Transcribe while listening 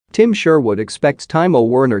Tim Sherwood expects Timo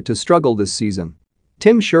Werner to struggle this season.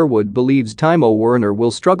 Tim Sherwood believes Timo Werner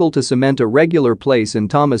will struggle to cement a regular place in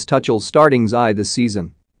Thomas Tuchel's starting side this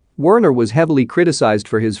season. Werner was heavily criticized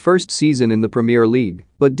for his first season in the Premier League,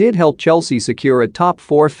 but did help Chelsea secure a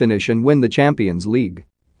top-4 finish and win the Champions League.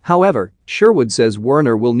 However, Sherwood says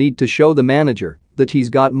Werner will need to show the manager that he's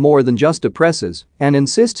got more than just a presses and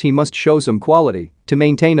insists he must show some quality to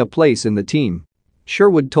maintain a place in the team.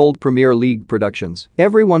 Sherwood told Premier League Productions,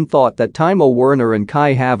 "Everyone thought that Timo Werner and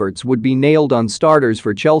Kai Havertz would be nailed on starters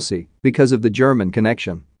for Chelsea because of the German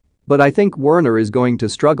connection. But I think Werner is going to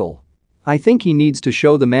struggle. I think he needs to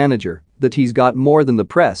show the manager that he's got more than the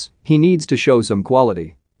press, he needs to show some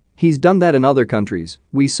quality. He's done that in other countries,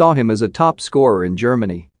 we saw him as a top scorer in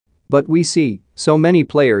Germany. But we see so many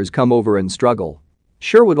players come over and struggle."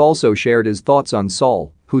 Sherwood also shared his thoughts on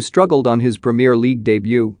Saul, who struggled on his Premier League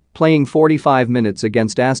debut, playing 45 minutes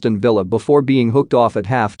against Aston Villa before being hooked off at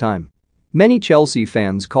half-time. Many Chelsea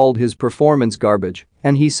fans called his performance garbage,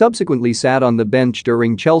 and he subsequently sat on the bench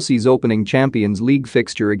during Chelsea's opening Champions League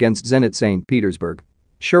fixture against Zenit St. Petersburg.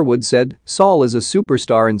 Sherwood said, "Saul is a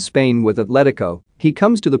superstar in Spain with Atletico, he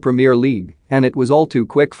comes to the Premier League, and it was all too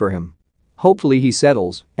quick for him. Hopefully he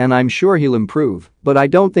settles, and I'm sure he'll improve, but I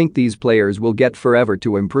don't think these players will get forever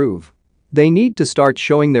to improve. They need to start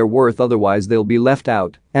showing their worth, otherwise they'll be left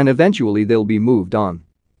out, and eventually they'll be moved on."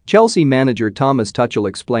 Chelsea manager Thomas Tuchel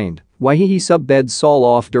explained why he subbed Saul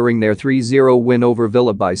off during their 3-0 win over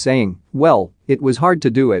Villa by saying, "Well, it was hard to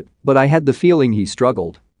do it, but I had the feeling he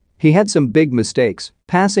struggled. He had some big mistakes,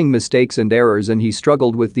 passing mistakes and errors, and he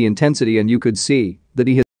struggled with the intensity, and you could see that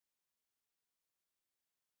he